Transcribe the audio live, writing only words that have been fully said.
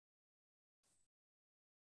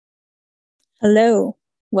Hello,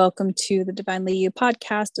 welcome to the Divinely You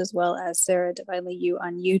podcast, as well as Sarah Divinely You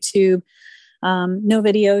on YouTube. No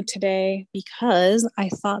video today because I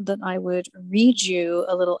thought that I would read you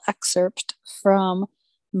a little excerpt from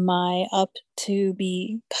my up to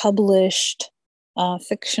be published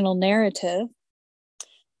fictional narrative.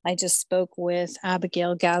 I just spoke with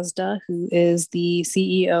Abigail Gazda, who is the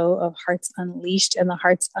CEO of Hearts Unleashed and the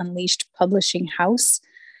Hearts Unleashed Publishing House,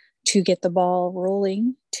 to get the ball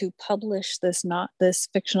rolling to publish this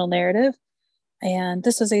fictional narrative. And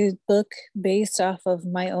this is a book based off of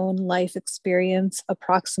my own life experience,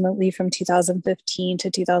 approximately from 2015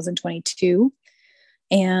 to 2022.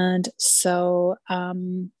 And so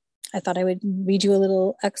I thought I would read you a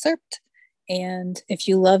little excerpt. And if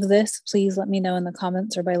you love this, please let me know in the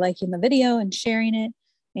comments or by liking the video and sharing it.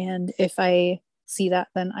 And if I see that,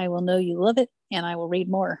 then I will know you love it and I will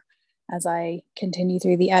read more as I continue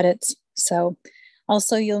through the edits. So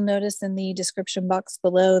also you'll notice in the description box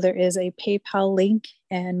below, there is a PayPal link,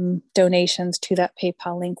 and donations to that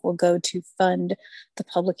PayPal link will go to fund the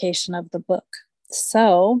publication of the book.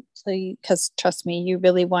 So because trust me, you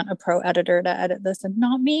really want a pro editor to edit this and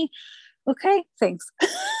not me. Okay, thanks.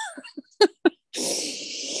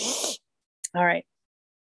 All right.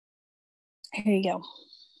 Here you go.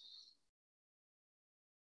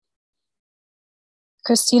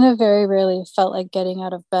 Christina very rarely felt like getting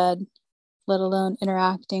out of bed, let alone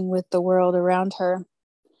interacting with the world around her.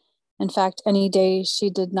 In fact, any day she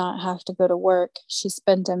did not have to go to work, she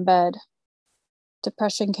spent in bed.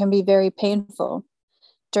 Depression can be very painful.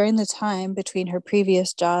 During the time between her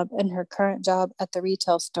previous job and her current job at the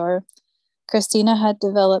retail store, Christina had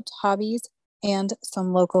developed hobbies and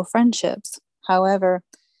some local friendships. However,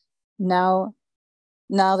 now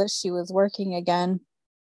that she was working again,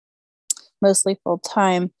 mostly full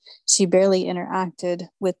time, she barely interacted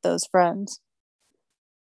with those friends.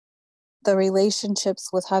 The relationships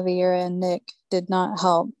with Javiera and Nick did not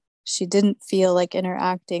help. She didn't feel like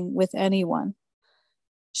interacting with anyone.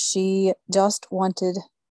 She just wanted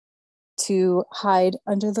to hide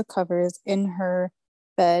under the covers in her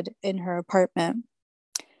bed in her apartment.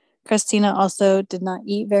 Christina also did not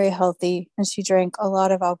eat very healthy, and she drank a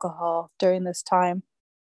lot of alcohol during this time.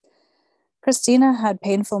 Christina had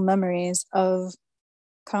painful memories of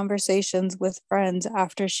conversations with friends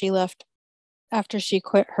after she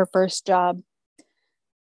quit her first job.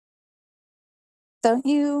 Don't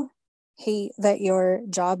you hate that your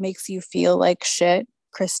job makes you feel like shit?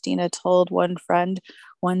 Christina told one friend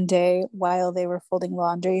one day while they were folding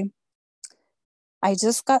laundry. I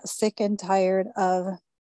just got sick and tired of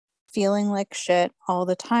feeling like shit all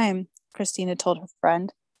the time, Christina told her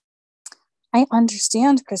friend. I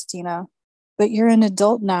understand, Christina, but you're an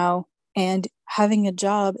adult now, and having a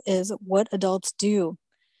job is what adults do.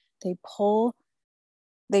 They pull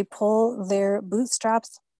their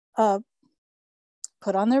bootstraps up,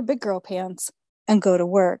 put on their big girl pants, and go to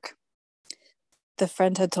work, the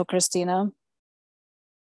friend had told Christina.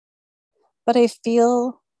 But I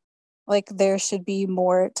feel like there should be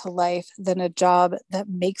more to life than a job that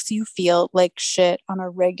makes you feel like shit on a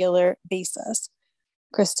regular basis,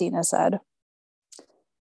 Christina said.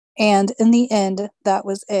 And in the end, that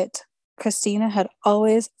was it. Christina had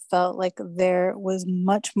always felt like there was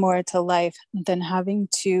much more to life than having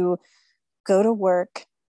to go to work,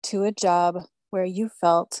 to a job where you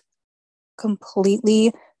felt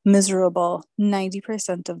completely miserable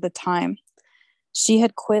 90% of the time. She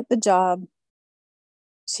had quit the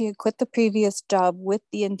previous job with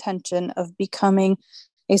the intention of becoming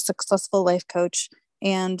a successful life coach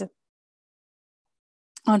and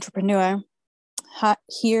entrepreneur.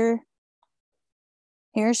 Here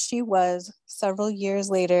she was several years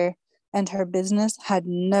later, and her business had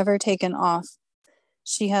never taken off.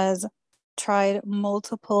 She has tried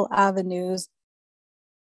multiple avenues,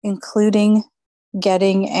 including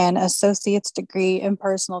getting an associate's degree in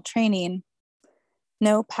personal training.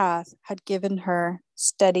 No path had given her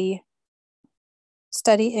steady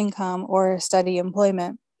income or steady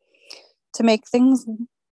employment. To make things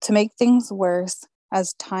worse,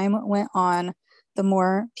 as time went on, the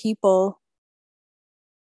more people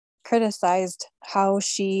criticized how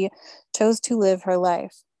she chose to live her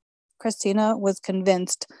life. Christina was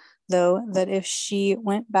convinced, though, that if she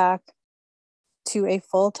went back to a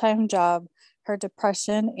full-time job, her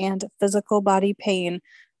depression and physical body pain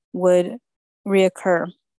would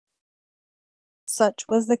reoccur. Such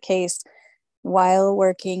was the case while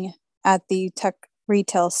working at the tech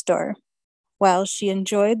retail store. While she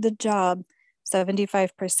enjoyed the job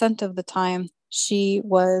 75% of the time, she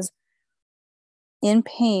was in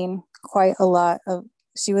pain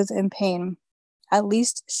she was in pain. At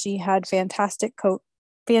least she had fantastic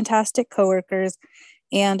fantastic coworkers,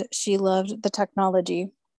 and she loved the technology.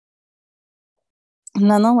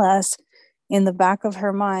 Nonetheless, in the back of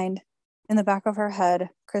her mind, in the back of her head,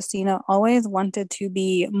 Christina always wanted to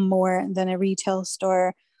be more than a retail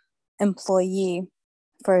store employee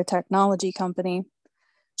for a technology company.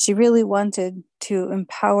 She really wanted to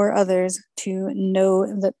empower others to know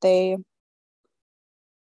that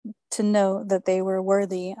they were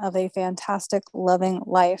worthy of a fantastic, loving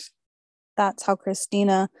life. That's how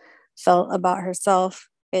Christina felt about herself.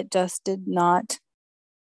 It just didn't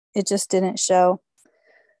show.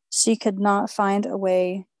 She could not find a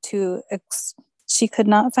way to express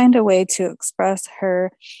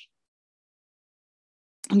her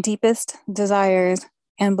deepest desires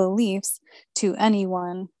and beliefs to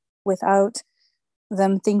anyone without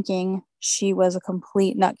them thinking she was a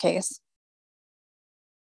complete nutcase.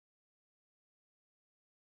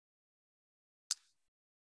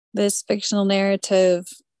 This fictional narrative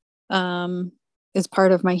is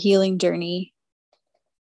part of my healing journey.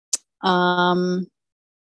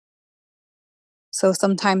 So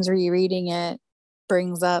sometimes rereading it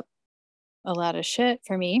brings up a lot of shit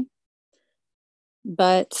for me.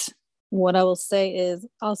 But what I will say is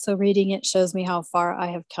also reading it shows me how far I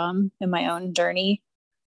have come in my own journey.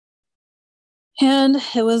 And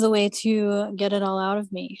it was a way to get it all out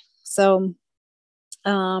of me. So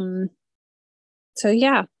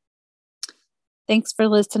yeah. Thanks for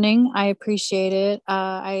listening. I appreciate it.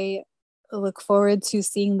 I look forward to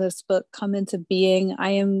seeing this book come into being. I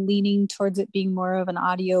am leaning towards it being more of an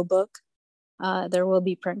audio book. There will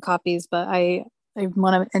be print copies, but I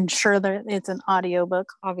want to ensure that it's an audio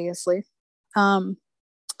book, obviously. So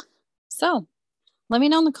let me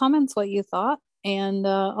know in the comments what you thought, and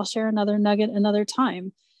I'll share another nugget another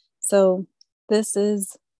time. So this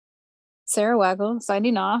is Sarah Waggle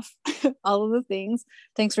signing off. All of the things.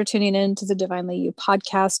 Thanks for tuning in to the Divinely You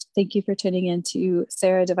podcast. Thank you for tuning in to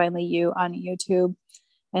Sarah Divinely You on YouTube.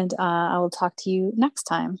 And I will talk to you next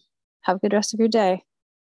time. Have a good rest of your day.